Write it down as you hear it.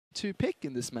to pick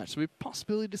in this match. So we have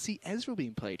possibility to see Ezreal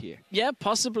being played here. Yeah,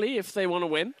 possibly if they want to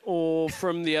win. Or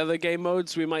from the other game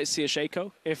modes, we might see a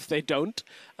Shaco if they don't.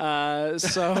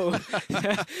 So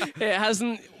it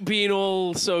hasn't been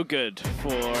all so good for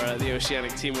the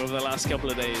Oceanic team over the last couple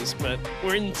of days. But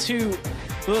we're into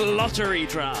the lottery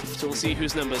draft. We'll see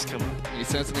whose numbers come up. You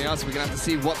certainly are. So we're going to have to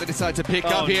see what they decide to pick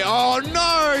up here. Oh,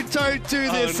 no! Don't do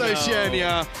this,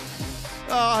 Oceania.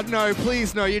 Oh, no,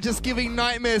 please, no. You're just giving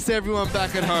nightmares to everyone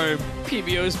back at home.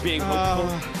 PBO's being hopeful.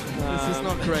 This is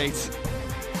not great.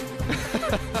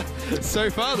 So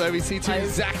far, though, we see two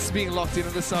Zacs being locked in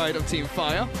on the side of Team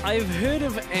Fire. I've heard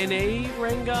of NA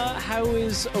Rengar. How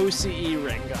is OCE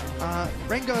Rengar?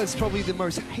 Rengar is probably the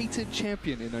most hated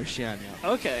champion in Oceania.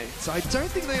 Okay. So I don't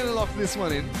think they're going to lock this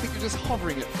one in. I think they're just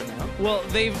hovering it for now. Well,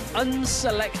 they've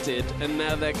unselected, and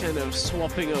now they're kind of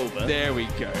swapping over. There we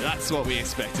go. That's what we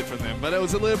expected from them. But it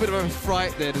was a little bit of a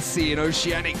fright there to see an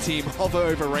Oceanic team hover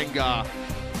over Rengar.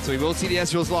 So we will see the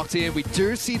Ezreals locked in. We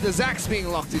do see the Zacs being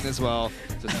locked in as well.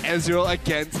 So Ezreal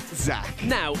against Zac.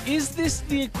 Now, is this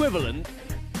the equivalent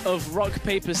of rock,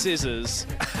 paper, scissors,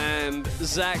 and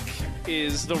Zac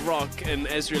is the rock and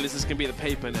Ezreal is just going to be the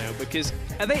paper now? Because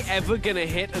are they ever going to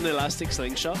hit an elastic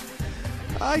slingshot?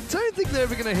 I don't think they're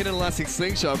ever going to hit an elastic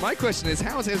slingshot. My question is,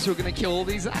 how is Ezreal going to kill all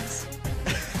these Zacs?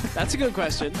 That's a good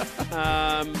question.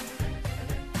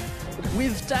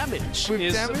 With damage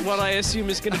is what I assume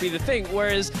is going to be the thing.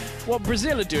 Whereas what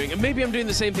Brazil are doing, and maybe I'm doing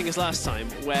the same thing as last time,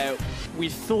 where we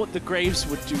thought the Graves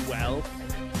would do well,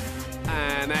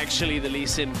 and actually the Lee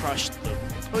Sin crushed them.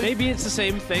 Maybe it's the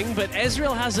same thing, but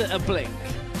Ezreal has a blink,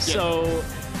 so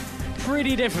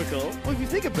pretty difficult. Well, if you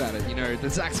think about it, you know, the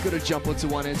Zac's got to jump onto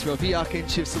one Ezreal. If the Arcane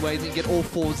chips away, then you get all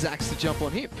four Zacs to jump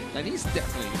on him, and he's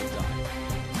definitely going to die.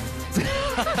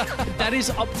 That is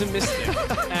optimistic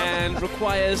and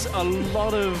requires a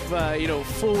lot of,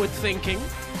 forward thinking.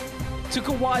 Took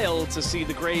a while to see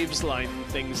the Graves line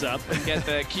things up and get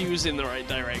their cues in the right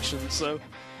direction, so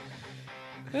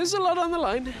there's a lot on the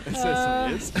line. It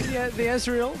certainly is. Yeah, the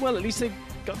Ezreal, well, at least they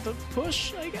got the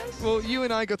push, I guess. Well, you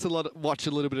and I got to watch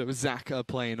a little bit of Zac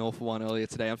playing All for One earlier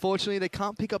today. Unfortunately, they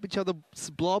can't pick up each other's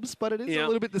blobs, but it is a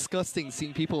little bit disgusting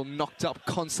seeing people knocked up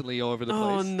constantly all over the place.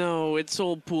 Oh, no, it's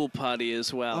all pool party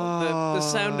as well. The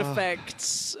sound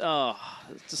effects,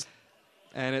 just...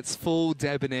 And it's full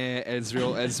debonair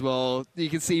Ezreal as well. You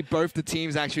can see both the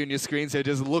teams actually on your screen, so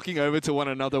just looking over to one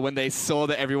another when they saw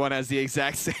that everyone has the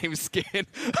exact same skin.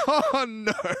 Oh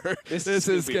no, this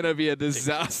is going to be a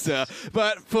disaster.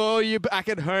 But for you back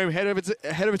at home, head over to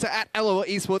 @LOL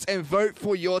Esports and vote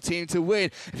for your team to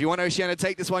win. If you want Oceania to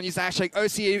take this one, use the hashtag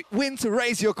OCEWin to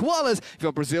raise your koalas. If you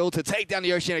want Brazil to take down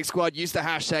the Oceanic squad, use the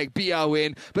hashtag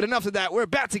BRWin. But enough of that, we're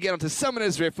about to get onto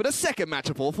Summoner's Rift for the second match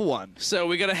of All for One. So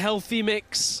we got a healthy mix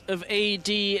of AD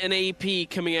and AP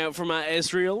coming out from our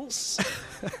Ezreals,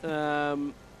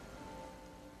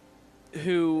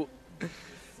 who...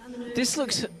 This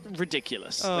looks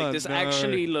ridiculous. Oh, this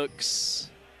actually looks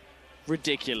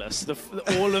ridiculous.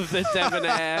 All of the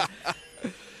debonair.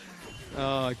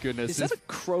 Oh, goodness. Is that a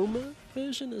chroma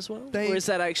version as well? Or is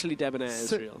that actually debonair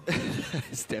Ezreal?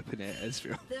 It's debonair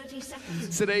Ezreal.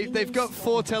 So they've got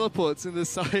 4 teleports in the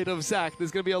side of Zac.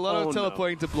 There's going to be a lot of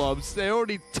teleporting to blobs. They're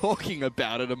already talking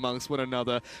about it amongst one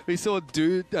another. We saw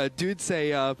Dude say,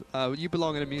 you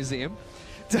belong in a museum.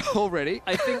 Already.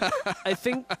 I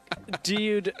think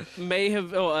Dude may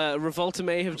have, Revolta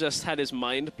may have just had his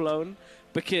mind blown,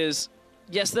 because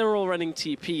yes, they're all running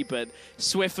TP, but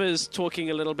Swiffer's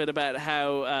talking a little bit about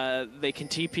how they can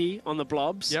TP on the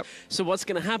blobs. Yep. So what's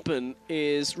going to happen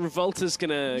is Revolta's going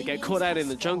to get caught out in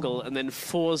the jungle, and then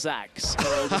 4 Zacs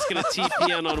are all just going to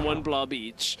TP on one blob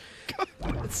each.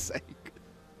 God's sake.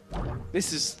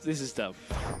 This is dumb.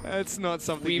 That's not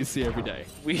something you see every day.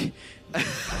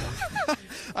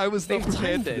 I was not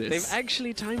prepared for this. They've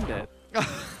actually timed it.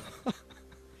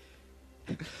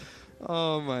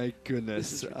 Oh my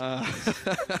goodness. If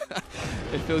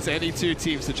there was any 2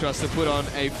 teams to trust to put on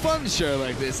a fun show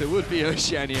like this, it would be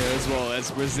Oceania as well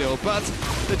as Brazil. But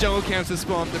the jungle camps have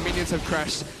spawned, the minions have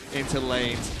crashed into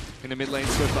lanes. In the mid lane,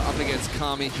 Swiffer up against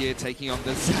Kami here, taking on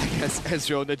the Zac as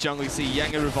Ezreal in the jungle. You see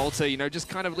Yang and Revolta, just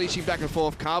kind of leeching back and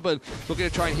forth. Carbon looking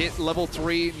to try and hit level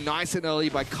 3 nice and early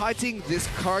by kiting this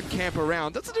card camp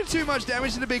around. Doesn't do too much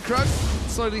damage to the big Krug.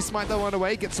 Slowly smite that one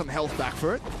away, get some health back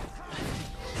for it.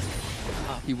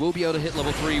 He will be able to hit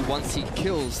level 3 once he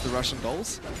kills the Russian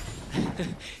dolls.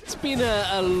 It's been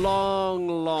a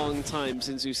long time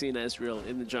since we've seen Ezreal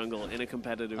in the jungle in a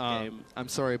competitive game. I'm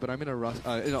sorry, but I'm in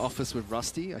an office with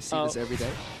Rusty. I see this every day.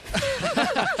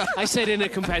 I said in a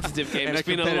competitive game. It's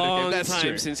been a long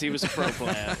time since he was a pro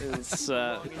player. It's,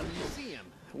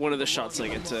 one of the shots I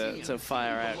get to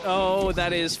fire out. Oh,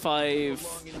 that is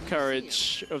 5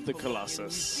 courage of the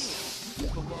Colossus.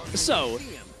 So,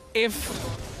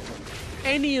 if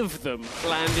any of them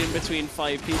land in between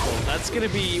 5 people, that's going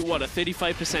to be, what, a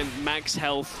 35% max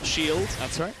health shield?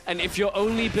 That's right. And if you're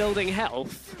only building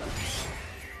health...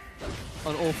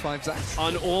 On all 5 Zacs?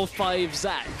 On all 5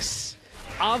 Zacs,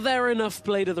 are there enough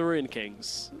Blade of the Ruin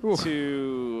Kings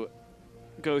to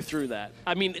go through that?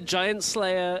 I mean, Giant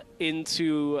Slayer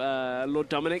into Lord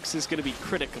Dominic's is going to be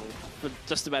critical for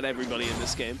just about everybody in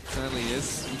this game. Certainly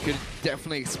is. You could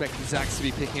definitely expect the Zacs to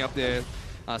be picking up their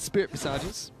Spirit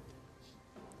Massages.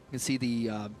 You can see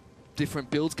the different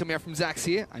builds coming out from Zacs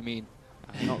here. I mean,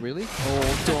 not really.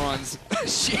 All Doran's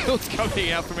shields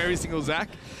coming out from every single Zac.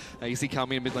 You see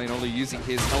Kami in mid lane only using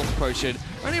his health potion.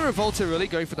 Only Revolta really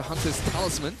going for the Hunter's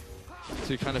Talisman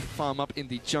to kind of farm up in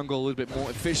the jungle a little bit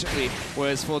more efficiently.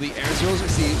 Whereas for the Ezreals, we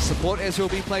see support Ezreal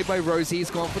being played by Rosie.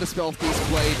 He's gone for the Spell Thief's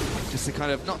Blade just to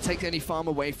kind of not take any farm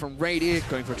away from Radiant.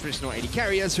 Going for a traditional AD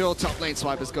carry Ezreal. Top lane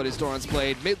Swiper's got his Doran's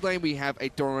Blade. Mid lane we have a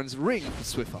Doran's Ring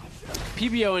for Swiffer.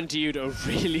 PBO and Dude are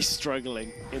really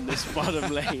struggling in this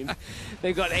bottom lane.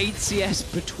 They've got 8 CS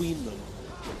between them.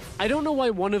 I don't know why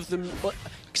one of them...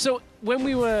 So when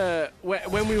we were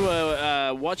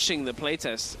watching the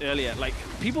playtest earlier, like,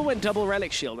 people went double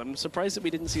Relic Shield. I'm surprised that we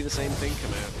didn't see the same thing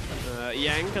come out.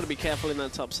 Yang, gotta be careful in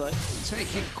that top side.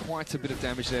 Taking quite a bit of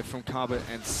damage there from Carver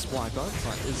and Swiper,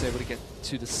 but is able to get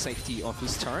to the safety of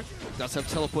his turret. Does have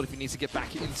teleport if he needs to get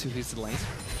back into his lane.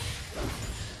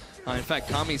 In fact,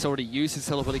 Kami's already used his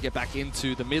teleport to get back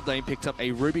into the mid lane, picked up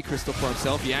a Ruby Crystal for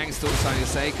himself. Yang still deciding to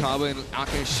stay. Carbon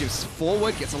Arcane shifts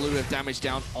forward, gets a little bit of damage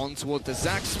down on toward the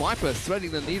Zac. Swiper threading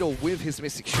the needle with his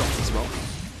Mystic Shots as well.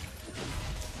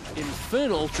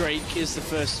 Infernal Drake is the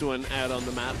first one out on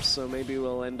the map, so maybe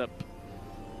we'll end up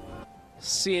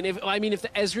seeing if... I mean, if the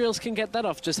Ezreals can get that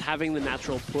off, just having the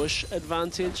natural push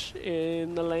advantage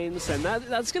in the lanes, then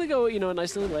that's going to go, you know, a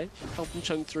nice little way. Help them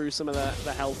chunk through some of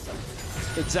the health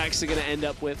that Zacs are going to end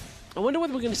up with. I wonder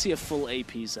whether we're going to see a full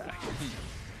AP Zac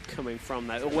coming from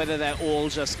that, or whether they're all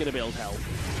just going to build health.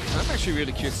 I'm actually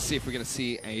really curious to see if we're going to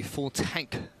see a full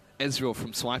tank Ezreal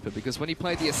from Swiper, because when he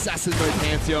played the Assassin mode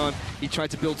Pantheon, he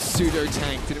tried to build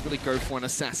pseudo-tank, didn't really go for an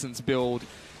Assassin's build.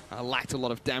 Lacked a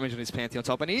lot of damage on his Pantheon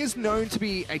top, and he is known to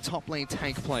be a top lane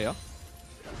tank player.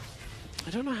 I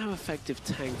don't know how effective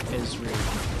tank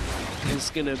Ezreal is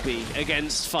going to be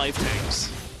against 5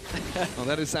 tanks. Well,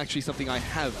 that is actually something I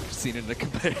have seen in a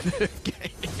competitive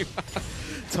game.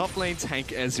 Top lane tank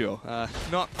Ezreal.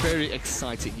 Not very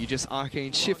exciting. You just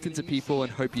arcane shift into people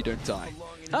and hope you don't die.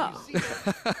 Ah.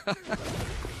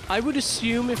 I would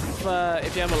assume if you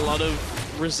have a lot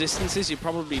of resistances, you're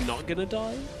probably not going to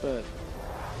die, but...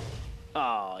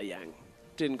 Ah, Yang.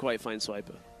 Didn't quite find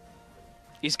Swiper.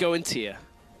 He's going tier.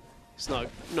 He's not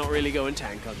really going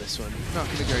tank on this one. Not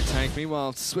going to go tank.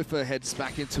 Meanwhile, Swiffer heads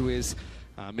back into his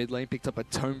mid lane, picked up a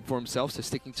tome for himself, so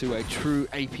sticking to a true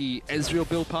AP Ezreal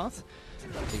build path.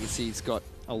 You can see he's got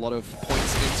a lot of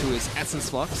points into his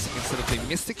Essence Flux instead of the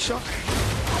Mystic Shot,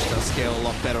 which does scale a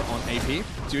lot better on AP.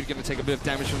 Dude going to take a bit of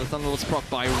damage from the Thunderlord's proc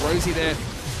by Rosie there.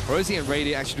 Rosie and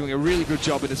Rady actually doing a really good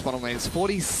job in this bottom lane. It's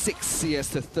 46 CS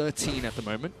to 13 at the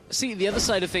moment. See, the other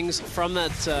side of things from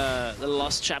that the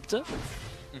last chapter,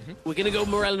 we're going to go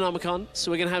Morellonomicon,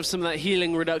 so we're going to have some of that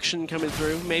healing reduction coming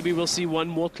through. Maybe we'll see one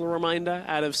Mortal Reminder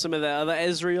out of some of the other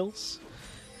Ezreals,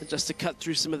 just to cut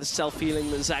through some of the self-healing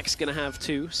that Zac's going to have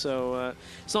too. So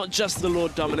it's not just the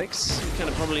Lord Dominic's. You kind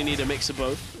of probably need a mix of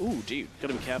both. Ooh, dude, got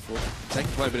to be careful.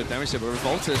 Taking quite a bit of damage there, but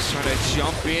Revolta's trying to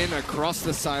jump in across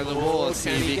the side of the wall. Let's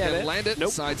see if he can land it. Nope.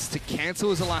 Decides to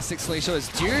cancel his Elastic Slingshot as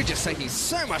Dude just taking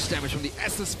so much damage from the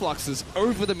Essence Fluxes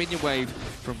over the minion wave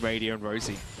from Radio and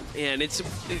Rosie. Yeah, and it's,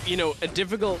 you know, a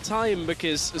difficult time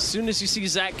because as soon as you see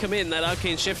Zac come in, that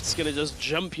Arcane Shift's going to just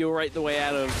jump you right the way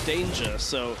out of danger.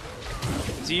 So,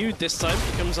 Dude this time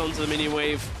comes onto the minion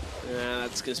wave.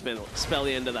 That's going to spell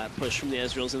the end of that push from the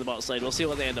Ezreals in the bot side. We'll see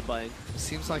what they end up buying.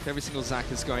 Seems like every single Zac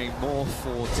is going more for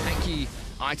tanky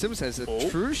items. There's a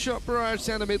true shot barrage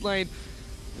down the mid lane.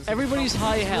 Everybody's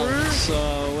high health,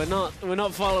 so we're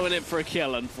not following it for a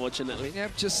kill, unfortunately.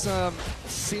 Yep, just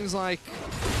seems like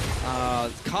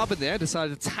Carbon there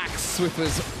decided to tax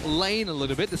Swiffer's lane a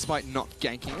little bit, despite not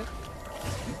ganking it.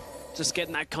 Just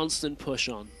getting that constant push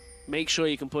on, make sure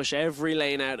you can push every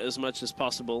lane out as much as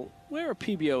possible. Where are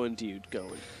PBO and Dude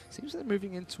going? Seems they're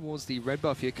moving in towards the red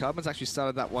buff here. Carbon's actually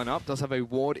started that one up. Does have a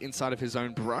ward inside of his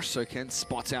own brush, so can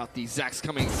spot out the Zax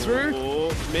coming through.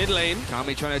 Oh, mid lane.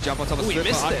 Kami trying to jump on top of We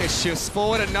missed Swiffer. it. Shifts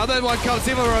forward. Another one comes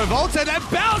in with Revolta. Then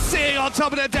bouncing on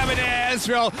top of the debonair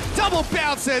Ezreal. Double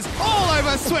bounces all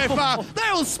over Swiffer.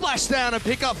 They will splash down and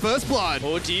pick up first blood.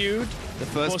 Oh, Dude. The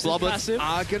first bloblets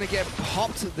are going to get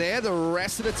popped there. The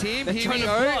rest of the team,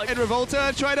 PBO and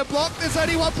Revolta, trying to block. There's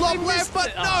only one blob left,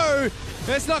 but no!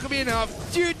 It's not going to be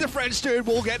enough. Dude, the French dude,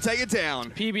 will get taken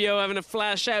down. PBO having a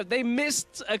flash out. They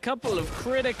missed a couple of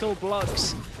critical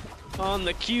blocks on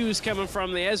the Qs coming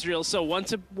from the Ezreal. So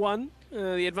 1-1.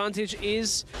 The advantage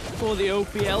is for the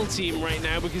OPL team right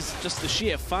now because just the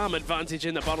sheer farm advantage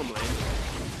in the bottom lane.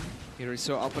 Here we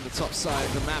saw up on the top side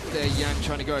of the map there, Yang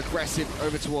trying to go aggressive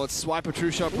over towards Swiper.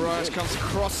 True Shot Barrage comes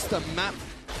across the map.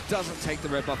 Doesn't take the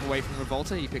red buff away from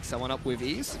Revolta. He picks that one up with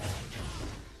ease.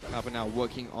 Carbon now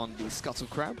working on the Scuttle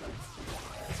Crab.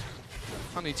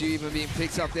 Honeydew even being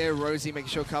picked up there. Rosie making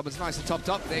sure Carbon's nice and topped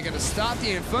up. They're going to start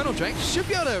the Infernal Drake. Should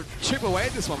be able to chip away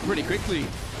at this one pretty quickly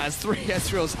as three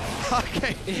Ezreals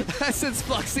arcane essence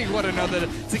fluxing one another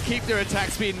to keep their attack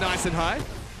speed nice and high.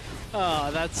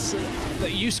 Oh, that's...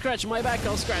 you scratch my back,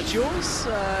 I'll scratch yours.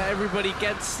 Everybody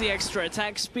gets the extra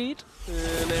attack speed,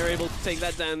 and they're able to take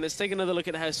that down. Let's take another look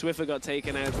at how Swiffer got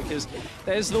taken out, because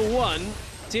there's the one.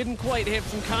 Didn't quite hit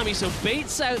from Kami, so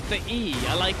baits out the E.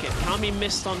 I like it. Kami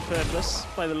missed on purpose,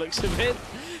 by the looks of it.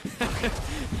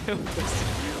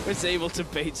 Was able to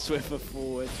bait Swiffer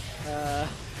forward.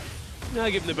 I'll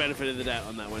give him the benefit of the doubt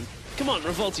on that one. Come on,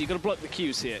 Revolta, you've got to block the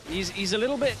Qs here. He's a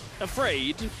little bit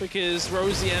afraid because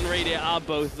Rosie and Radiant are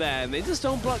both there, and they just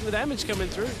don't block the damage coming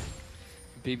through.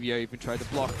 PBO even tried to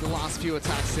block the last few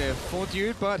attacks there for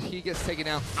Dude, but he gets taken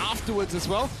out afterwards as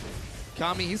well.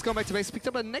 Kami, he's gone back to base, picked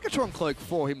up a Negatron Cloak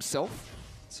for himself.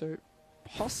 So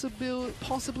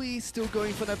possibly still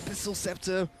going for that Abyssal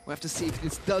Scepter. We'll have to see if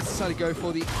this does decide to go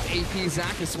for the AP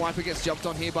Zac. The Swiper gets jumped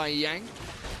on here by Yang.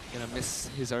 Gonna miss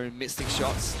his own Mystic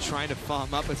shots, trying to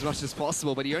farm up as much as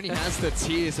possible, but he only has the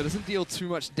tier, so it doesn't deal too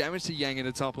much damage to Yang in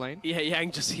the top lane. Yeah,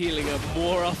 Yang just healing up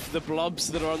more off the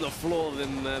blobs that are on the floor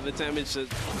than the damage that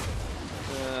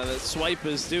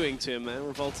Swiper's doing to him there.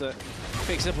 Revolta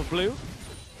picks up a blue.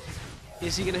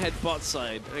 Is he gonna head bot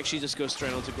side? Actually just go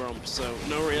straight onto Gromp, so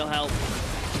no real help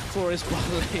for his bot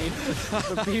lane.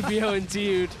 For PBO and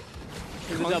Dude.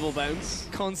 The double bounce.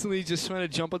 Constantly just trying to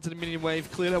jump onto the minion wave,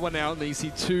 clear that one out, and then you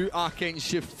see two arcane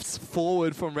shifts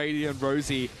forward from Radiant and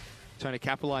Rosie, trying to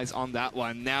capitalize on that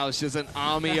one. Now it's just an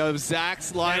army of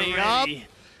Zacs lining up.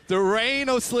 The rain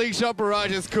of slingshot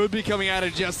barrages could be coming out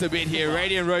in just a bit here.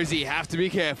 Radiant and Rosie have to be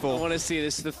careful. I want to see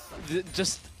this.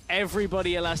 Just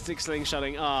everybody elastic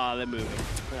slingshotting. Ah, they're moving.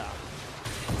 Ah.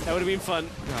 That would have been fun.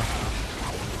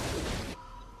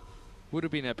 Would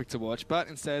have been epic to watch, but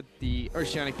instead the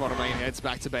Oceanic bottom lane heads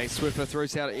back to base. Swiffer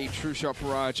throws out a True Shot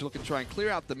Barrage, looking to try and clear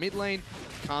out the mid lane.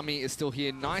 Kami is still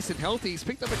here, nice and healthy. He's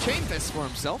picked up a Chain Vest for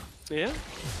himself. Yeah.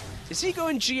 Is he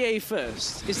going GA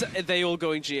first? Are they all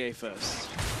going GA first?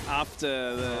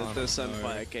 After the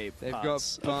Sunfire Cape They've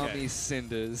parts? got Balmy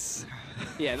Cinders.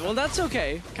 Yeah, well that's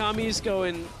okay. Kami's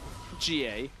going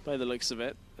GA by the looks of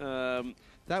it.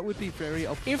 That would be very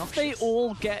obnoxious. If they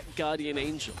all get Guardian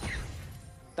Angel,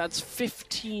 that's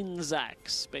 15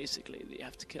 Zacs, basically, that you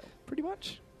have to kill. Pretty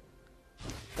much.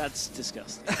 That's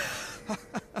disgusting.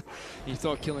 You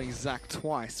thought killing Zac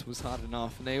twice was hard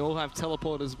enough, and they all have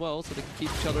teleport as well, so they can keep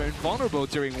each other invulnerable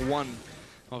during one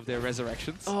of their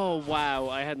resurrections. Oh, wow,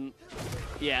 I hadn't...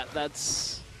 Yeah,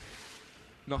 that's...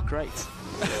 not great.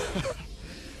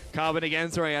 Carbon again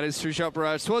throwing out his True Shot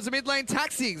Barrage towards the mid lane,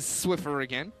 taxiing Swiffer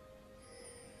again.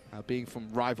 Being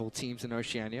from rival teams in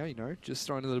Oceania, you know, just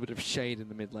throwing a little bit of shade in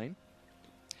the mid lane.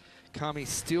 Kami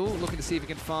still looking to see if he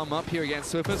can farm up here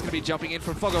against Swiffer's going to be jumping in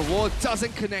from Fog of War.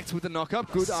 Doesn't connect with the knock-up.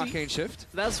 Good arcane shift.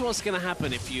 That's what's going to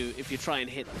happen if you try and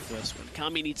hit the first one.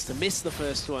 Kami needs to miss the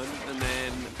first one and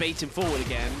then bait him forward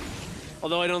again.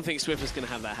 Although I don't think Swiffer's going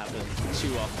to have that happen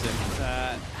too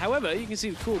often. However, you can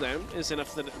see the cooldown is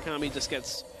enough that Kami just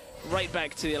gets right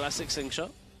back to the elastic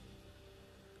slingshot.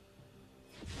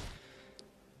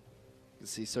 You can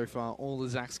see so far all the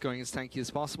Zacs going as tanky as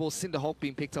possible. Cinderhulk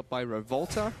being picked up by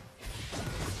Revolta.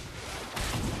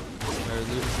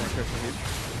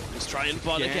 He's trying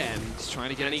bot again. He's trying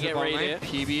to get into the bot lane.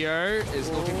 PBO is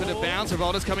looking for the bounce.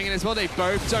 Revolta's coming in as well. They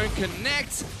both don't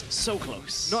connect. So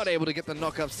close. Not able to get the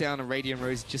knockups down, and Radiant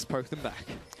Rose just poke them back.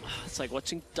 It's like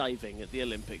watching diving at the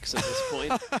Olympics at this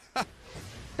point.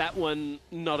 That one,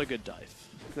 not a good dive.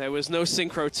 There was no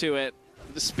synchro to it.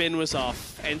 The spin was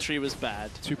off. Entry was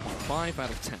bad. 2.5 out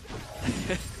of 10.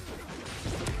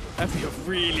 That'd be a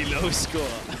really low score.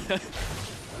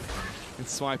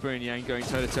 It's Swiper and Yang going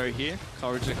toe-to-toe here.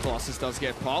 Courage and Colossus does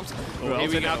get popped. Oh, Here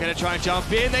we now going to try and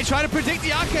jump in. They try to predict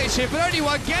the arcade shift, but only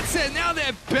one gets it. Now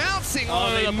they're bouncing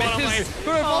on the bottom lane.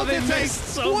 Revolta takes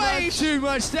so way much. too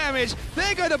much damage.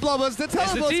 They're going to Bloblers. The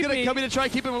teleport's going to come in to try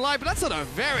and keep him alive, but that's not a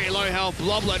very low health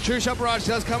Blobler. True Shot Barrage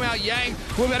does come out. Yang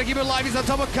will be able to keep him alive. He's on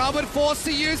top of Carbon, forced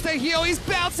to use the heal. He's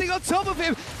bouncing on top of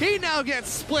him. He now gets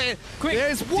split. Quick,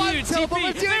 there's one Dude, teleport.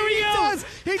 TP. Dude, There we he go. does.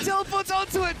 He teleports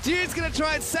onto it. Dude's going to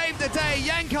try and save the day.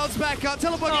 Yang comes back up.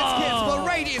 Teleport gets hits, but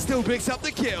Radiant still picks up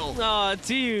the kill. Oh,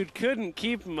 dude, couldn't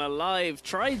keep him alive.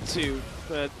 Tried to,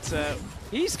 but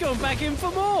he's going back in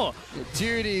for more.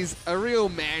 Dude is a real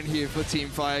man here for Team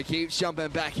Fire. Keeps jumping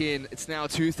back in. It's now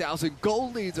 2,000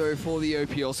 gold leader for the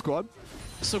OPL squad.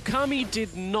 So Kami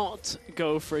did not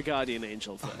go for a Guardian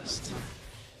Angel first.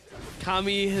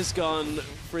 Kami has gone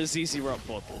for a ZZ Rock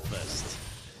Portal first.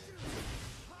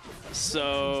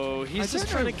 So he's just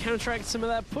trying to counteract some of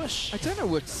that push. I don't know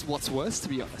what's worse, to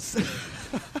be honest.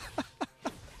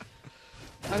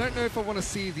 I don't know if I want to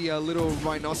see the little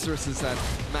rhinoceroses that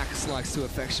Max likes to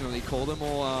affectionately call them,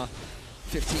 or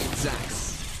 15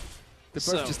 Zacs. They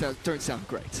both just don't sound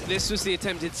great. This was the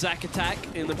attempted Zac attack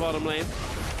in the bottom lane.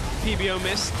 PBO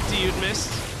missed, Dude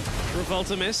missed,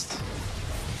 Revolta missed.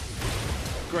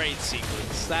 Great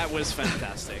sequence. That was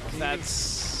fantastic.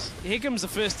 Here comes the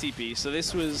first TP, so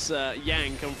this was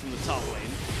Yang come from the top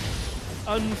lane.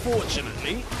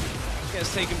 Unfortunately,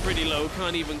 gets taken pretty low,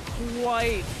 can't even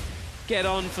quite get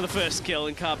on for the first kill,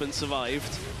 and Carbon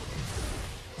survived.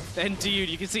 Then Dude,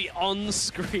 you can see on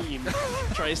screen,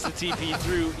 tries to TP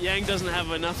through. Yang doesn't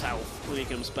have enough health when he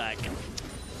comes back.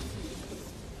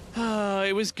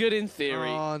 It was good in theory.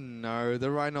 Oh no,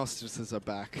 the rhinoceroses are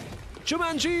back.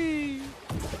 Jumanji!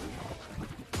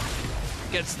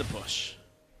 Gets the push.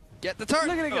 Get the turret!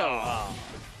 Look at it go! Oh.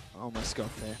 Almost got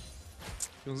there.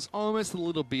 It was almost a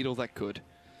little beetle that could.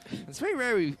 It's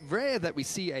very rare that we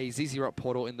see a ZZ Rock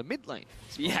portal in the mid lane.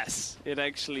 Yes, it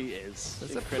actually is.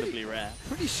 It's incredibly rare.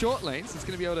 Pretty short lane, so it's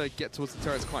going to be able to get towards the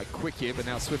turrets quite quick here, but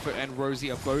now Swiffer and Rosie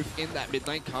are both in that mid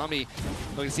lane. Kami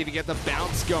looking to see if he can get the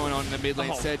bounce going on in the mid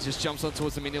lane. Instead, just jumps on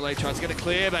towards the minion lane, tries to get it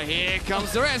clear, but here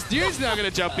comes the rest. Dude's now going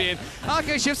to jump in.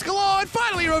 Arcade shifts galore, and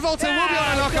finally Revolta will be able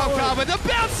to knock off Carbon. The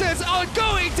bounces are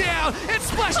going down. It's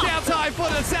splashdown time for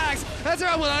the Zacs, as they're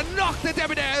able to knock the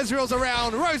debonair Ezreals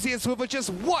around. Rosie and Swiffer just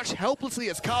watch helplessly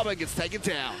as Carbon gets taken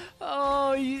down.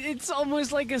 Oh, it's almost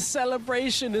like a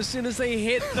celebration. As soon as they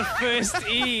hit the first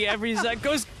E, every Zac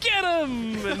goes, get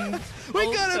him! And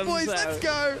we got it, boys, let's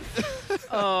go!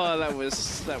 Oh, that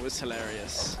was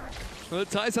hilarious. Well,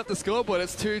 it ties up the scoreboard.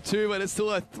 It's 2-2, but it's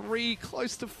still a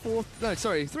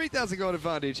 3,000 gold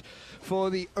advantage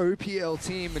for the OPL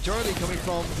team. Majority coming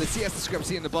from the CS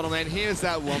discrepancy in the bottom lane. Here's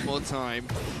that one more time.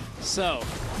 So,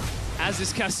 as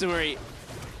is customary,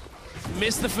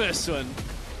 missed the first one,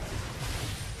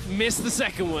 missed the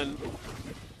second one,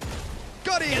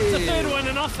 got it! gets the third one,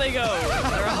 and off they go.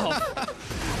 They're off.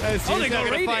 He's now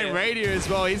going to find Radiant as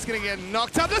well. He's going to get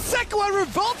knocked up. The second one,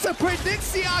 Revolta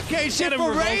predicts the arcade shift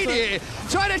for Radiant.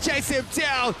 Trying to chase him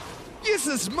down.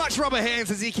 Uses as much rubber hands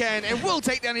as he can, and will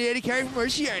take down the AD carry from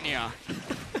Oceania.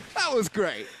 That was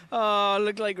great. Oh,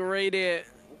 looked like Radiant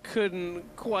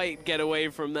couldn't quite get away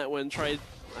from that one. Tried,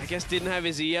 I guess, didn't have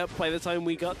his E up by the time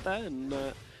we got there, and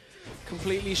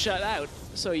completely shut out.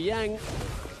 So Yang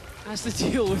has to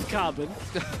deal with Carbon.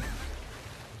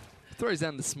 Throws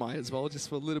down the smite as well, just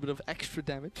for a little bit of extra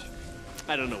damage.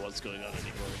 I don't know what's going on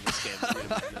anymore in this game. To be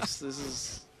honest. This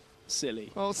is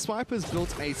silly. Well, Swiper's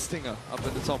built a stinger up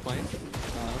in the top lane.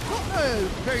 Not a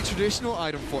very traditional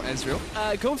item for Ezreal.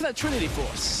 Going for that Trinity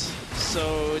Force.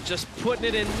 So just putting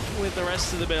it in with the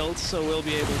rest of the build, so we'll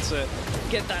be able to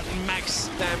get that max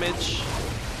damage.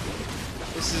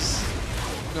 This is...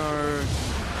 No.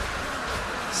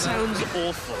 Sounds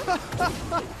awful.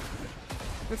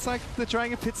 It's like the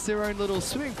Dragon Pit's their own little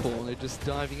swimming pool and they're just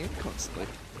diving in constantly.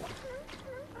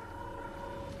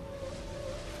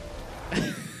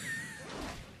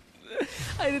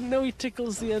 I didn't know he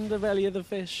tickles the underbelly of the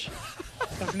fish.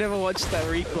 I've never watched that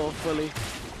recall fully.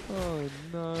 Oh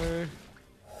no.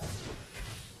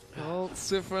 Well,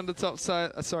 Swiffer on the top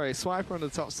side, Swiper on the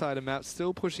top side of the map,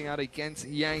 still pushing out against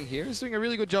Yang here. He's doing a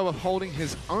really good job of holding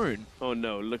his own. Oh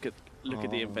no, look at Look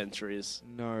at the inventories.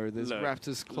 No, there's Look.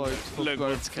 Raptor's cloak for Look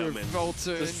what's both coming.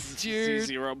 Revolta and Dude.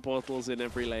 ZZ Rock portals in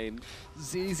every lane.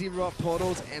 ZZ Rock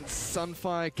portals and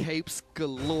Sunfire capes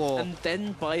galore. And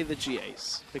then buy the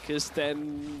GAs, because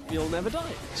then you'll never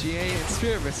die. GA and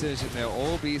Spirit Resurgent, they'll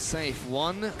all be safe.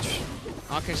 One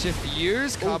Arcane Shift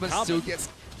used. Carbon still gets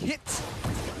hit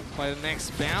by the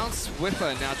next bounce.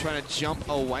 Swiffer now trying to jump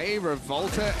away.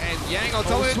 Revolta and Yang on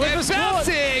top of it. They're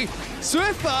bouncing!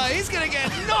 Swiffer, he's going to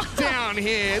get knocked down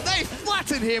here. They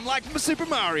flattened him like Super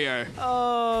Mario.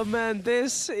 Oh man,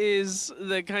 this is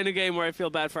the kind of game where I feel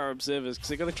bad for our observers, because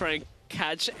they're going to try and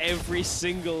catch every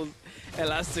single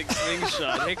elastic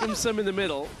slingshot. Here comes some in the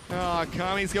middle. Oh,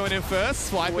 Kami's going in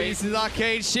first. Swiper uses his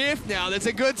Arcane Shift. Now that's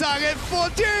a good target for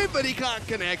Dude, but he can't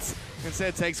connect.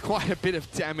 Instead takes quite a bit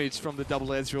of damage from the double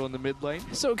Ezreal in the mid lane.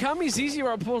 So Kami's ZZ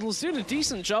Rock portal's doing a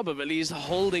decent job of at least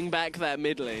holding back that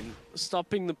mid lane,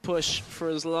 stopping the push for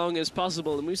as long as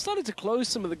possible. And we've started to close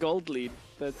some of the gold lead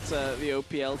that the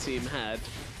OPL team had.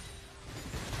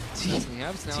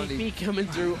 TP coming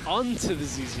through onto the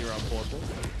ZZ Rock portal.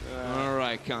 All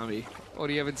right, Kami. What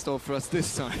do you have in store for us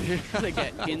this time? Gonna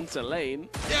get into lane.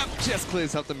 Yep, just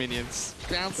clears up the minions.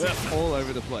 Bouncing all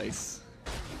over the place.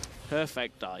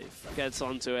 Perfect dive. Gets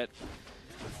onto it.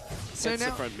 So Gets now,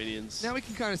 the front minions. Now we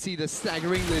can kind of see the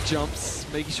staggering the jumps,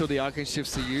 making sure the Arcane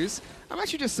Shifts are used. I'm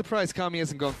actually just surprised Kami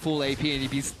hasn't gone full AP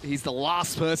and he's the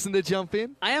last person to jump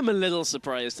in. I am a little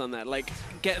surprised on that. Like,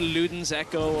 get Luden's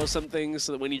Echo or something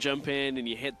so that when you jump in and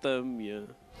you hit them, your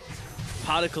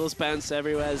particles bounce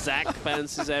everywhere, Zac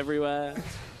bounces everywhere.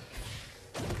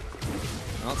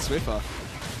 Not Swiffer.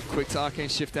 Quick to Arcane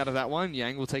Shift out of that one.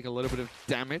 Yang will take a little bit of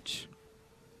damage,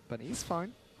 but he's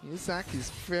fine. He's Zac. He's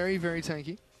very, very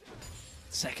tanky.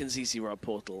 Second ZZ Rock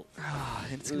portal.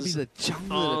 And it's going to be the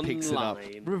jungler that picks it up.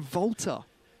 Revolta.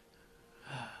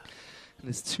 And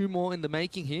there's two more in the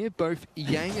making here. Both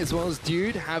Yang as well as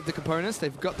Dude have the components.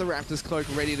 They've got the Raptor's cloak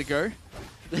ready to go.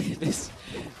 this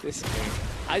game.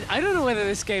 I don't know whether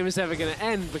this game is ever going to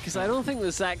end, because I don't think the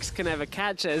Zacs can ever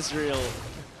catch Ezreal.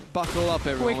 Buckle up,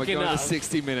 everyone. Quick We're going to enough.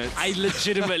 60 minutes. I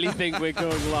legitimately think we're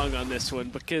going long on this one,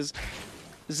 because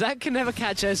Zac can never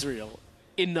catch Ezreal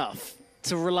enough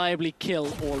to reliably kill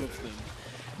all of them.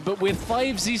 But with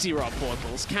 5 ZZ Rock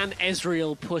portals, can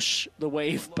Ezreal push the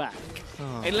wave back?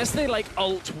 Oh. Unless they like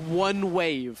ult one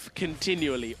wave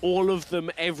continually, all of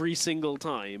them every single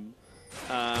time,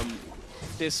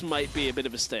 this might be a bit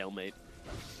of a stalemate.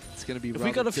 It's going to be Have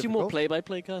we got a few more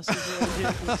play-by-play casters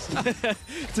around here?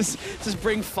 just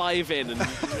bring 5 in and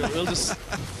we'll just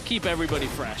keep everybody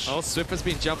fresh. Oh, Swiffer's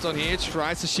been jumped on here,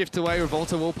 tries to shift away.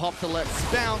 Revolta will pop the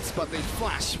let's bounce, but the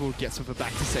flash will get Swiffer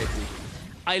back to safety.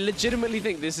 I legitimately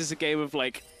think this is a game of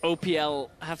like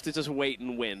OPL have to just wait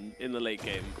and win in the late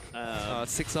game.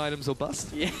 6 items or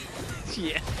bust? Yeah,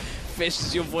 yeah. Fish,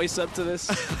 is your voice up to this?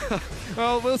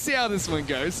 Well, we'll see how this one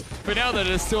goes. For now,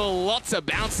 there's still lots of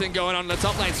bouncing going on in the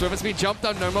top lane. Swiffer's been jumped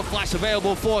on, no more flash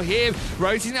available for him.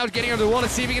 Rosie's now getting under the water,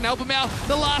 see if he can help him out.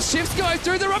 The last shift's going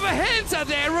through, the rubber hands are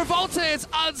there. Revolta is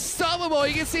unstoppable.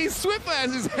 You can see Swiffer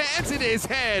has his hands in his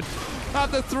head.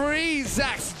 After 3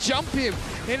 Zacs jump him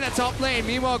in the top lane.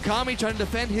 Meanwhile, Kami trying to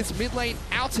defend his mid lane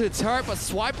outer turret, but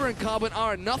Swiper and Carbon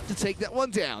are enough to take that one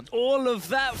down. All of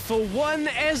that for 1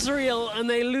 Ezreal, and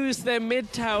they lose their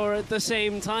mid tower at the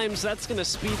same time, so that's going to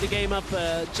speed the game up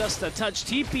just a touch.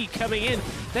 TP coming in.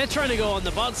 They're trying to go on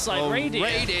the bot side.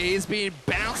 Radiant is being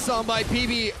bounced on by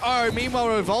PBO.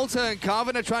 Meanwhile, Revolta and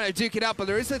Carbon are trying to duke it up, but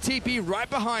there is a TP right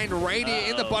behind Radiant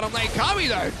in the bottom lane. Kami,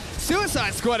 though,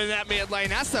 Suicide Squad in that mid lane.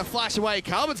 Has to flash away.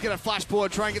 Carbon's going to flash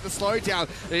forward, try and get the slowdown.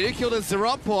 They do kill the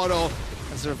Zerot portal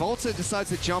as Revolta decides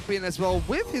to jump in as well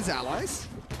with his allies.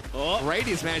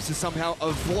 Radiant's managed to somehow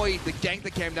avoid the gank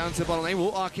that came down to the bottom lane.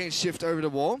 Will Arcane shift over the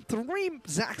wall. 3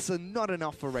 Zacs are not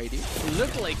enough for Radiant. It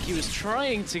looked like he was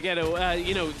trying to get a,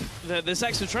 you know, the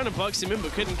Zacs were trying to box him in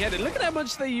but couldn't get it. Look at how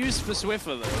much they used for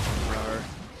Swiffer though. Bro.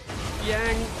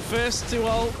 Yang first to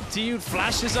ult, Dude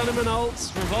flashes on him and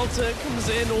ults. Revolta comes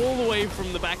in all the way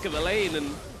from the back of the lane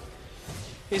and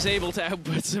is able to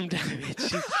output some damage.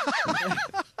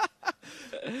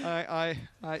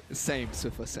 Same,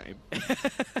 Swiffer, same. I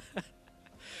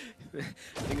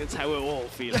think that's how we're all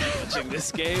feeling watching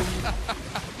this game.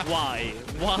 Why?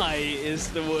 Why is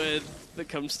the word that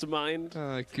comes to mind.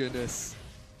 Oh, goodness.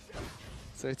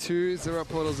 So 2 Zerot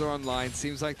portals are online.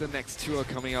 Seems like the next 2 are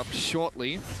coming up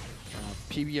shortly.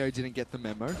 PBO didn't get the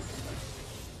memo.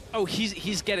 Oh,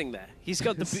 he's getting there. He's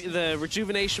got the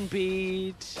rejuvenation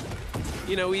bead.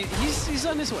 You know, he's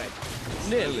on his way.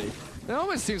 Nearly. It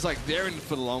almost seems like they're in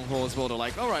for the long haul as well. They're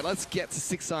like, all right, let's get to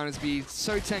 6 items, be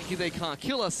so tanky they can't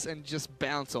kill us, and just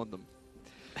bounce on them.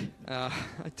 I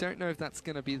don't know if that's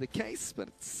going to be the case, but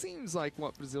it seems like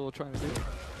what Brazil are trying to do.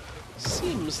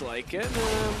 Seems like it.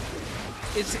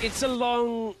 It's a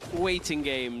long waiting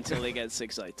game till they get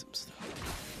 6 items.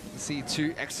 You see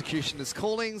 2 Executioner's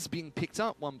Callings being picked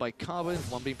up, one by Carbon,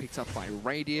 one being picked up by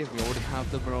Radiant. We already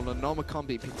have the Morellonomicon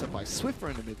being picked up by Swiffer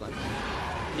in the mid lane.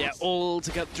 Yeah, all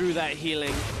to get through that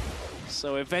healing.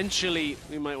 So eventually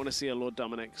we might want to see a Lord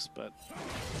Dominic's, but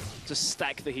just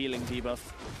stack the healing debuff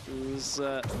as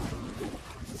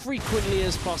frequently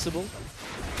as possible.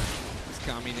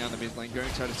 Kami now in the mid lane, going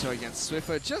toe-to-toe against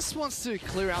Swiffer. Just wants to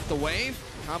clear out the wave.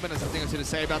 Carbon has something or two to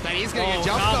say about that. He's going to get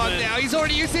jumped on now. He's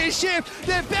already used his shift.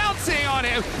 They're bouncing on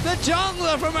him. The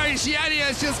jungler from Oceania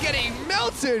is just getting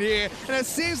melted here. And it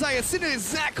seems like as soon as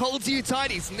Zach holds you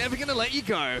tight, he's never going to let you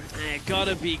go.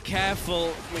 Gotta be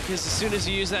careful, because as soon as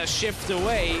you use that shift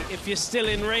away, if you're still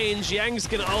in range, Yang's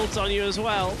going to ult on you as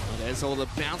well. There's all the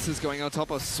bounces going on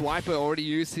top of Swiper. Already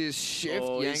used his shift.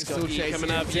 Yang still chasing coming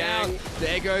up, down.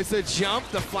 There goes the jump.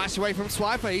 The flash away from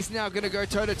Swiper. He's now going to go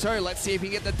toe-to-toe. Let's see if he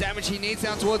can get the damage he needs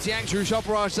down towards Yang. True Shot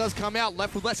Barrage does come out,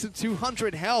 left with less than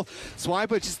 200 health.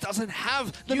 Swiper just doesn't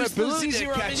have the mobility to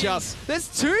catch up. There's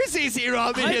 2 ZZ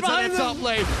Rot minions on the top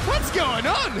lane. What's going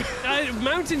on?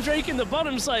 Mountain Drake in the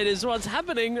bottom side is what's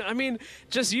happening. I mean,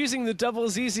 just using the double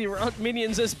ZZ Rot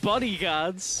minions as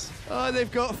bodyguards. Oh, they've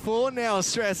got 4 now,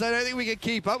 Stress. I don't think we can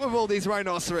keep up with all these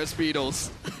Rhinoceros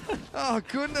beetles. Oh,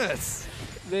 goodness.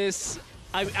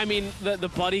 I mean, the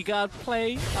bodyguard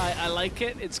play, I like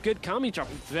it. It's good. Kami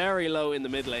dropping very low in the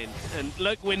mid lane. And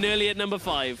look, we're nearly at number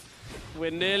 5.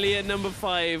 We're nearly at number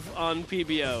 5 on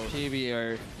PBO.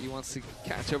 PBO, he wants to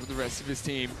catch up with the rest of his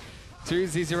team. 2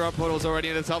 ZZ Rot portals already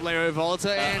in the top lane of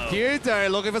Volta, and Dude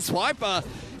looking for Swiper.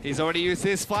 He's already used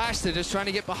his flash. They're just trying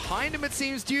to get behind him, it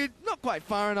seems. Dude, not quite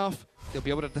far enough. They'll be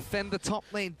able to defend the top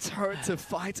lane turret to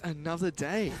fight another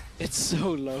day. It's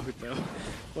so low, though.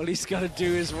 All he's got to do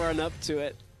is run up to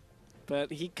it. But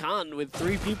he can't with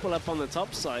 3 people up on the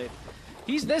top side.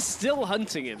 They're still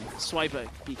hunting him. Swiper,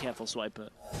 be careful, Swiper.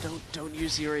 Don't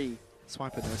use your E.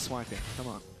 Swiper, no swiping. Come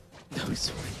on. No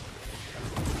swiping.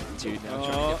 Dude now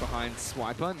trying to get behind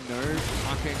Swiper. No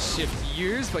arcane shift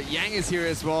used, but Yang is here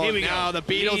as well. Here we now go. The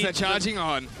beetles are charging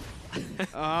on.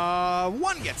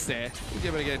 1 gets there. We'll be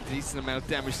able to get a decent amount of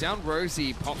damage down.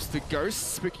 Rosie pops the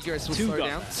Ghost. Spooky Ghost will slow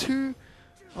down 2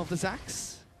 of the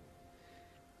Zacs.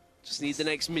 Just need the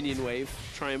next minion wave.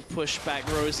 Try and push back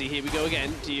Rosie. Here we go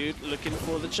again. Dude looking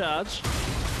for the charge.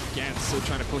 Again, still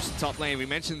trying to push the top lane. We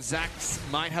mentioned Zacs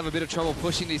might have a bit of trouble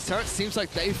pushing these turrets. Seems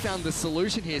like they found the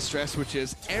solution here, Stress, which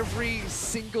is every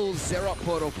single Zerot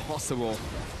portal possible.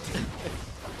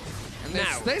 And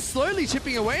they're slowly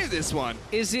chipping away at this one.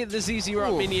 Is it the ZZ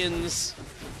Rot minions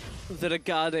that are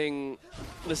guarding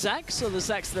the Zacs, or the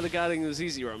Zacs that are guarding the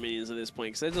ZZ Rot minions at this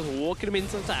point? Because they're just walking them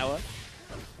into the tower.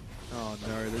 Oh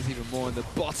no, there's even more in the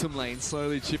bottom lane,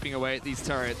 slowly chipping away at these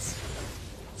turrets.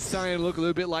 Starting to look a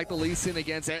little bit like the Lee Sin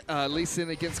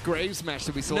against Graves match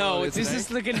that we saw. No, this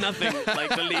is looking nothing like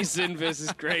the Lee Sin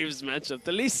versus Graves matchup.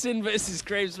 The Lee Sin versus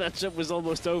Graves matchup was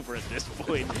almost over at this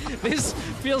point. This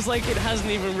feels like it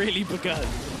hasn't even really begun.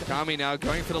 Kami now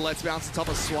going for the Let's Bounce on top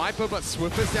of Swiper, but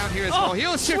Swiffer's down here as well.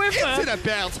 He'll shift into the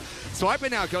bounce. Swiper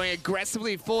now going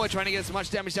aggressively forward, trying to get as much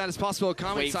damage down as possible.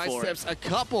 Kami sidesteps a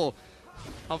couple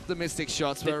of the Mystic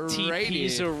shots, but the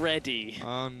TPs are ready.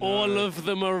 Oh, no. All of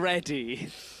them are ready.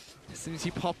 As soon as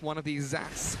you pop one of these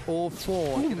Zacs, all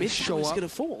 4 are going to show up gonna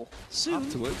fall soon.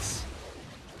 Afterwards.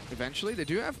 Eventually, they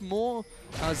do have more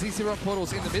ZZ Rot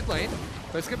portals in the mid lane,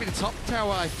 but it's going to be the top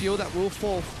tower, I feel, that will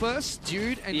fall first.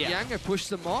 Dude and Yang have pushed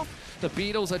them off. The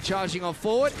Beatles are charging on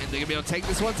forward, and they're going to be able to take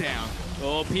this one down.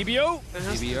 Oh, PBO.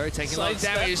 PBO taking a lot of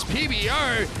damage.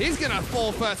 PBO, he's going to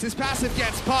fall first. His passive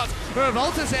gets popped.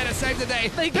 Revolta's there to save the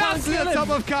day. They can't kill the top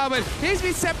of Carbon. He's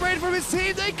been separated from his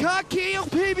team. They can't kill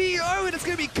PBO, and it's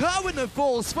going to be Carbon that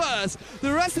falls first.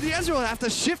 The rest of the Ezreal have to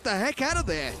shift the heck out of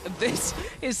there. This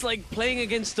is like playing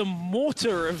against a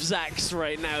mortar of Zacs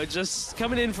right now, just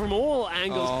coming in from all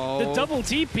angles. The double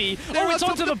TP. It's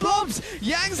onto the bombs.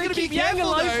 Yang's going to be Yang careful,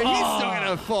 alive. though. He's still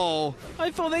going to fall. I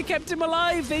thought they kept him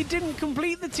alive. They didn't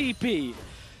complete the TP.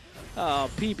 Oh,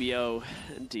 PBO,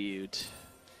 dude.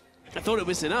 I thought it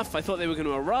was enough. I thought they were going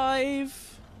to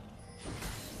arrive.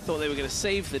 Thought they were going to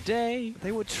save the day.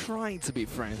 They were trying to be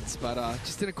friends, but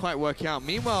just didn't quite work out.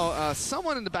 Meanwhile,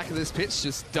 someone in the back of this pitch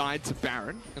just died to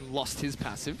Baron and lost his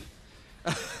passive.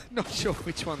 Not sure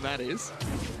which one that is.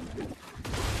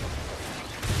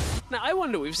 Now, I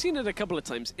wonder, we've seen it a couple of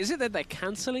times. Is it that they're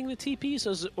cancelling the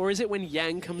TPs, or is it when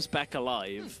Yang comes back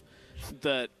alive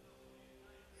that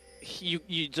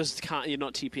you just can't, you're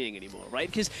not TPing anymore, right?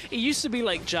 Because it used to be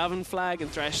like Javan Flag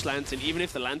and Thresh Lantern, even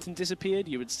if the Lantern disappeared,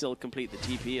 you would still complete the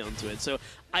TP onto it. So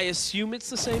I assume it's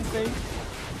the same thing.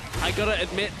 I gotta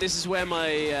admit, this is where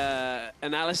my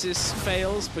analysis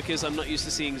fails, because I'm not used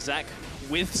to seeing Zac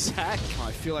with Zac. Oh,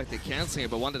 I feel like they're cancelling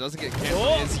it, but one that doesn't get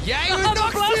cancelled is Yang, who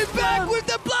knocks it back cone. with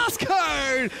the blast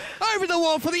cone! Over the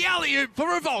wall for the alley-oop for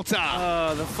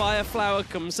Revolta! The Fire Flower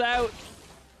comes out.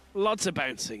 Lots of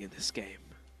bouncing in this game.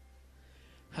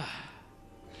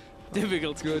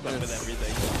 Difficult to keep up with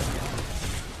everything.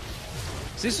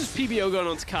 So this was PBO going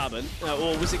on to Carbon,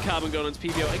 or was it Carbon going on to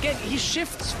PBO? Again, he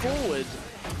shifts forward,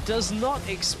 does not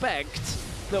expect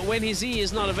that when his E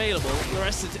is not available, the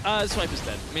rest of the Swiper's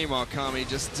dead. Meanwhile, Kami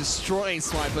just destroying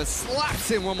Swiper, slaps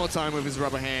him one more time with his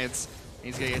rubber hands.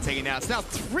 He's going to get taken out. It's now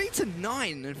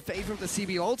 3-9 in favor of the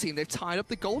CBLoL team. They've tied up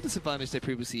the goal disadvantage they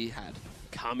previously had.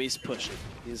 Kami's pushing.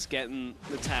 He's getting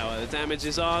the tower. The damage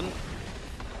is on.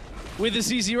 With the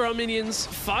Z0 minions,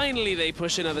 finally they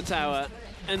push another tower.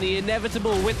 And the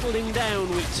inevitable whittling down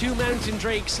with 2 Mountain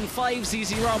Drakes and 5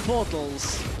 Z0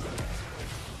 portals.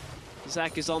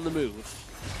 Zac is on the move.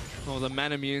 Well, the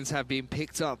Manamunes have been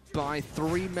picked up by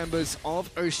 3 members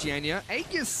of Oceania.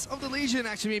 Aegis of the Legion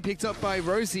actually being picked up by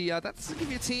Rosie. That doesn't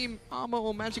give your team armor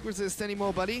or magic resist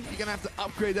anymore, buddy. You're going to have to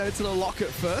upgrade that into the locket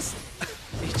first.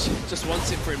 He just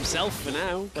wants it for himself for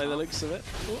now, by the looks of it.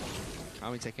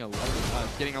 Kami taking a lot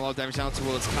of, getting a lot of damage down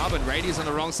towards Carbon. Radius on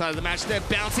the wrong side of the match. They're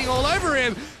bouncing all over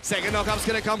him. Second knockup's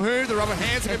going to come who? The rubber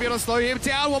hands are going to be able to slow him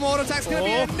down. One more attack's going to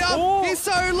be enough. He's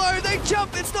so low. They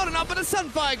jump. It's not enough, but a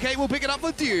Sunfire Cape will pick it up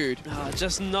for Dude.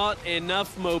 Just not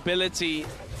enough mobility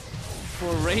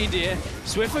for Radier.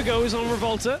 Swiffer goes on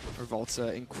Revolta.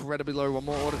 Revolta incredibly low. One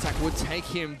more auto attack would take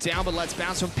him down, but let's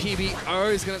bounce from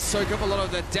PBO. He's going to soak up a lot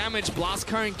of the damage. Blast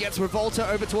Cone gets Revolta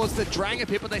over towards the Dragon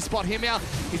Pit, but they spot him out.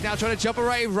 He's now trying to jump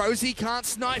away. Rosie can't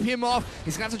snipe him off.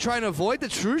 He's going to have to try and avoid the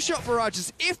true shot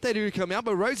barrages if they do come out,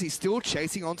 but Rosie's still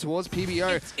chasing on towards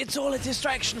PBO. It's all a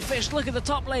distraction, Fish. Look at the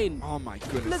top lane. Oh my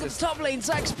goodness. Look at the top lane.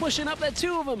 Zac's pushing up there,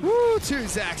 2 of them. Woo, 2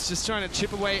 Zacs just trying to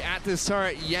chip away at this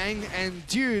turret. Yang and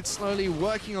Dude slowly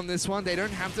working on this one. They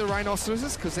don't have the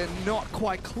Rhinoceroses because they're not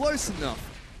quite close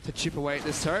enough to chip away at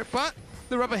this turret, but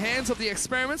the rubber hands of the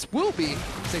experiments will be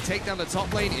as they take down the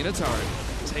top lane in a turret.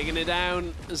 Taking it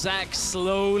down, Zac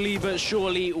slowly but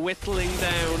surely whittling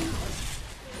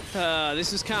down.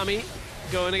 This is Kami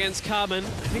going against Carbon.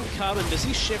 I think Carbon, does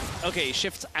he shift? Okay, he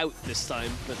shifts out this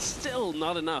time, but still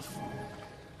not enough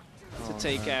to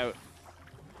take out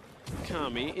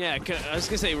Kami. Yeah, I was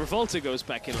going to say, Revolta goes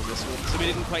back in on this one, so we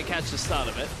didn't quite catch the start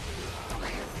of it.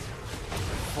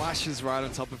 Flashes right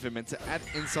on top of him, and to add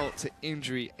insult to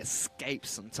injury,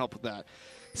 escapes on top of that.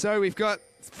 So we've got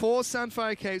 4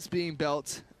 Sunfire Capes being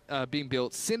built.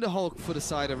 Cinderhulk for the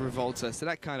side of Revolta, so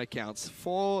that kind of counts.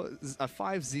 5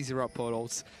 Z0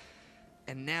 portals.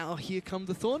 And now here come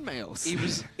the Thornmails.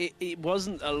 It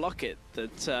wasn't a locket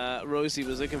that Rosie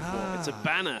was looking for. It's a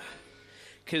banner.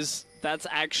 Because that's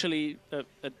actually a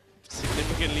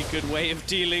significantly good way of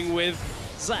dealing with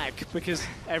Zac, because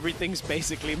everything's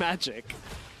basically magic.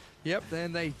 Yep,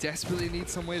 then they desperately need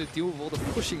some way to deal with all the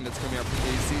pushing that's coming up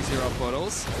from these Z0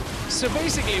 portals. So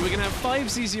basically, we're going to have 5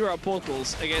 Z0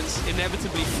 portals against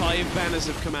inevitably 5 banners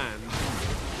of command.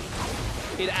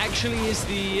 It actually is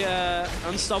the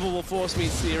unstoppable force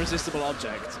meets the irresistible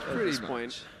object at this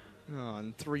point. Oh,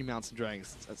 and 3 Mountain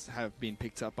Dragons have been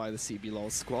picked up by the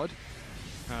CBLoL squad.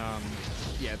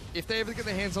 Yeah, if they ever get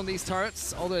their hands on these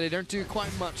turrets, although they don't do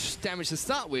quite much damage to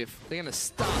start with, they're going to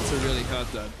start to really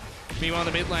hurt them. Meanwhile, in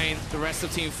the mid lane, the rest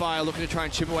of Team Fire looking to try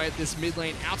and chip away at this mid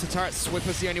lane outer turret.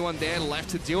 Swiffer's the only one there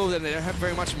left to deal with them. They don't have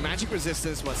very much magic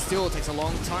resistance, but still it takes a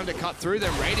long time to cut through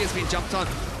them. Radiant's been jumped on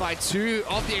by 2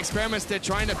 of the experiments. They're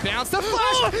trying to bounce. The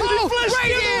flash!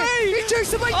 Radiant! He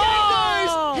jukes him like Yang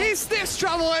knows! He sniffs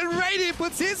trouble, and Radiant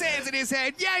puts his hands in his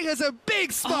head. Yang has a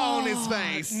big smile on his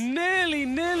face.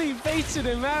 Nearly baited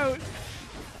him out.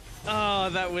 Oh,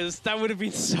 that would have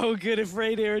been so good if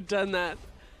Radiant had done that.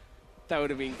 That would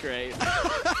have been great.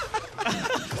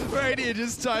 Radiant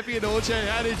just typing in all chat,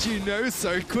 how did you know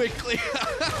so quickly?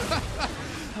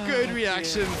 Good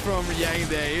reaction from Yang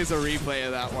there. Here's a replay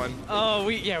of that one. Oh,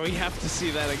 we have to see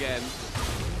that again.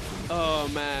 Oh,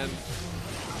 man.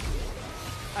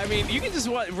 I mean, you can just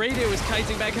watch. Radiant was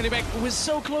kiting back, cutting back. It was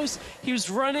so close. He was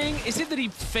running. Is it that he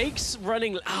fakes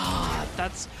running?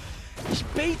 That's... He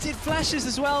baited flashes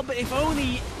as well, but if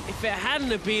it hadn't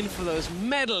have been for those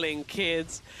meddling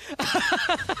kids.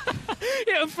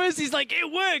 At first he's like,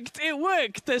 it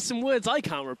worked. There's some words I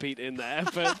can't repeat in there,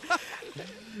 but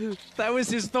that was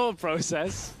his thought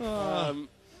process.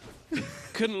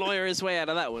 couldn't lawyer his way out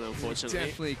of that one, unfortunately.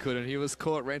 Definitely couldn't. He was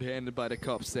caught red-handed by the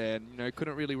cops there, and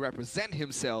couldn't really represent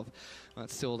himself. But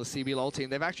still, the CBLoL team,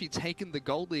 they've actually taken the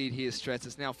gold lead here, Stress.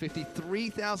 It's now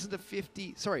 53,000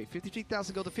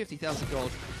 gold to 50,000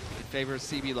 gold in favor of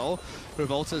CBLoL.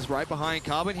 Revolta's right behind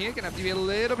Carbon here. Gonna have to be a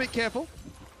little bit careful.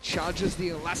 Charges the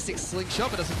elastic slingshot,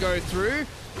 but doesn't go through.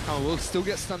 Oh, will still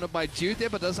get stunned up by Dude there,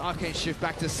 but does Arcane shift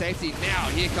back to safety. Now,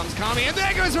 here comes Kami, and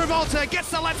there goes Revolta.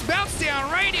 Gets the let's bounce down.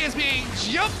 Radius being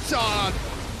jumped on.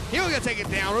 He'll go take it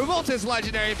down. Revolta's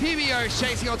legendary. PBO is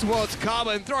chasing on towards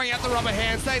Carbon, throwing out the rubber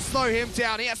hands. They slow him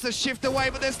down. He has to shift away,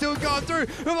 but they're still going through.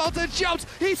 Revolta jumps.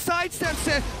 He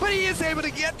sidesteps it, but he is able to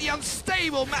get the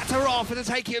unstable Matter off and to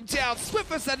take him down.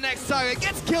 Swift is the next target.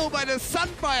 Gets killed by the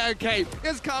Sunfire Cape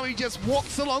as Kami just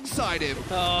walks alongside him.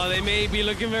 Oh, they may be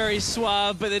looking very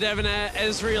suave, but the Devon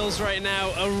Ezreals right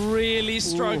now are really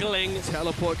struggling. Ooh,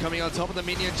 teleport coming on top of the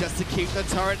minion just to keep the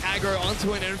turret aggro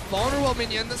onto an invulnerable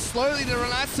minion. Slowly the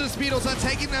Relaxer Speedles are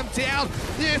taking them down.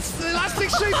 Yes, the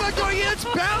elastic streaks are going in. It's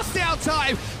bounce down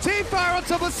time. Team Fire on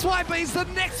top of Swiper. He's the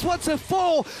next one to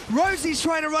fall. Rosie's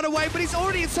trying to run away, but he's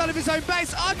already inside of his own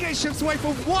base. Arcane shifts away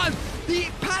from one. The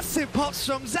passive pops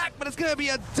from Zach, but it's going to be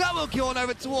a double kill on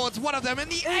over towards one of them.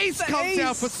 And the ace comes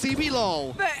out for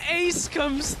CBLoL. The ace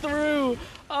comes through.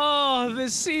 Oh, the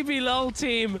CBLoL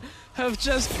team have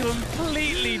just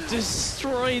completely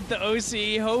destroyed the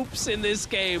OCE hopes in this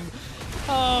game.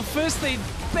 Oh, first they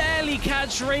barely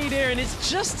catch Raider, and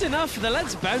it's just enough. The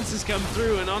Let's Bounces come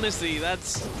through, and honestly,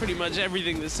 that's pretty much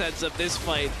everything that sets up this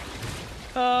fight.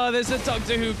 There's a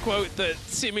Doctor Who quote that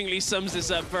seemingly sums this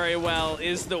up very well,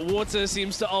 is that water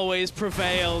seems to always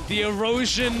prevail. The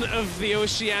erosion of the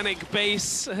oceanic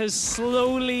base has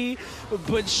slowly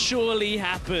but surely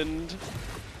happened.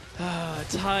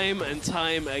 Time and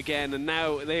time again, and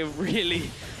now they really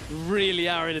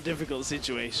are in a difficult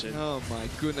situation. Oh my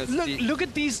goodness. Look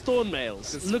at these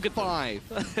Thornmails. Look at five.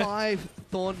 Five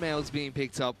Thornmails being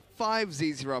picked up, 5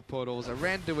 Z0 portals, a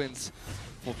Randuin's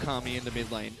for Kami in the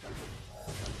mid lane.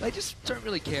 They just don't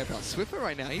really care about Swiffer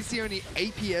right now. He's the only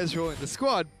AP Ezreal in the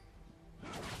squad.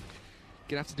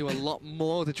 Gonna have to do a lot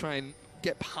more to try and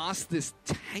get past this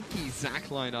tanky Zac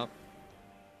lineup.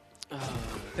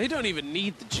 They don't even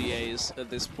need the GAs at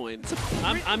this point.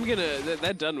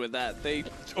 They're done with that. They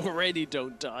already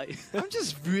don't die. I'm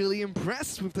just really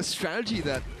impressed with the strategy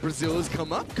that Brazil has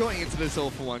come up going into this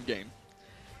all-for-one game.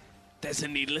 There's a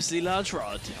needlessly large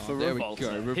rod for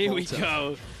Revolta. Revolta. Here we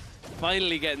go.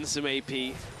 Finally getting some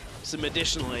AP. Some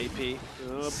additional AP.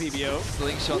 Oh, PBO.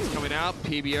 Slingshot's coming out.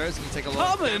 PBO's going to take a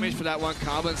lot of damage for that one.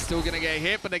 Carbon's still going to get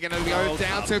hit, but they're going to go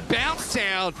down to Bounce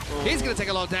Down. He's going to take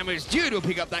a lot of damage. Dude will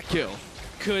pick up that kill.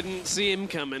 Couldn't see him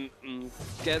coming.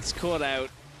 Gets caught out.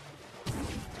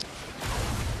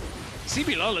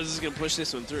 CBLoL is just going to push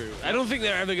this one through. I don't think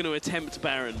they're ever going to attempt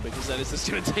Baron, because that is just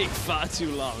going to take far too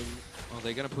long. Well,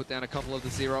 they're going to put down a couple of the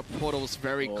Zero portals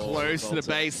very close to the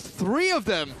base. 3 of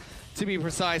them, to be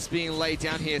precise, being laid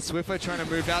down here. Swiffer trying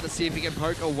to move out to see if he can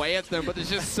poke away at them, but there's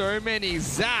just so many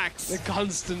Zacs. The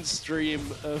constant stream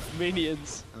of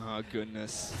minions. Oh,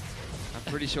 goodness. I'm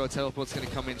pretty sure a teleport's going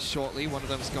to come in shortly. One of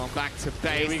them's gone back to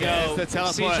base. Here we go. The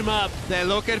teleport. Siege him up. They're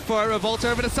looking for a Revolta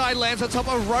over the side, lands on top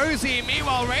of Rosie.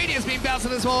 Meanwhile, Radius being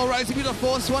bouncing as well. Rosie being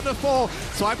forced 1 to 4.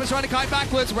 Swiper's trying to kite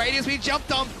backwards. Radius being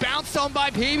jumped on, bounced on by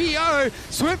PBO.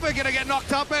 Swiffer going to get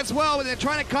knocked up as well, but they're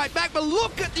trying to kite back. But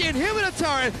look at the inhibitor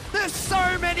turret. There's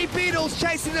so many beetles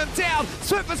chasing them down.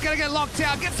 Swiffer's going to get locked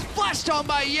down, gets flashed on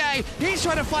by Ye. He's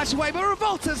trying to flash away, but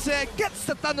Revolta's there, gets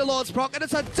the Thunderlord's proc, and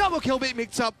it's a double kill being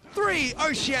mixed up. 3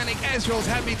 Oceanic Ezreals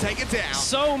have been taken down.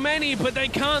 So many, but they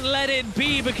can't let it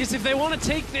be, because if they want to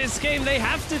take this game, they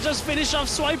have to just finish off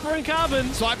Swiper and Carbon.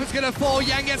 Swiper's going to fall.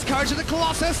 Yang gets courage, and the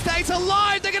Colossus stays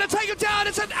alive. They're going to take him down.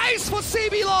 It's an ace for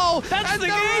CBLoL. That's and the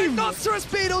game. Rhinoceros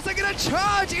Beetles are going to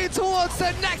charge in towards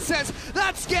the Nexus.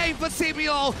 That's game for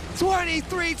CBLoL.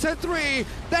 23-3.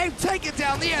 They've taken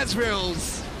down the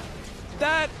Ezreals.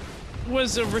 That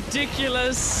was a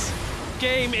ridiculous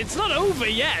game. It's not over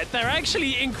yet. They're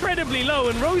actually incredibly low,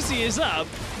 and Rosie is up.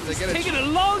 It's taken a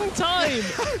long time.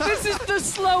 This is the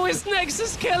slowest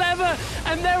Nexus kill ever,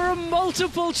 and there are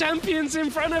multiple champions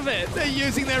in front of it. They're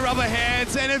using their rubber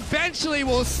hands, and eventually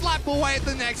will slap away at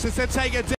the Nexus and take it down.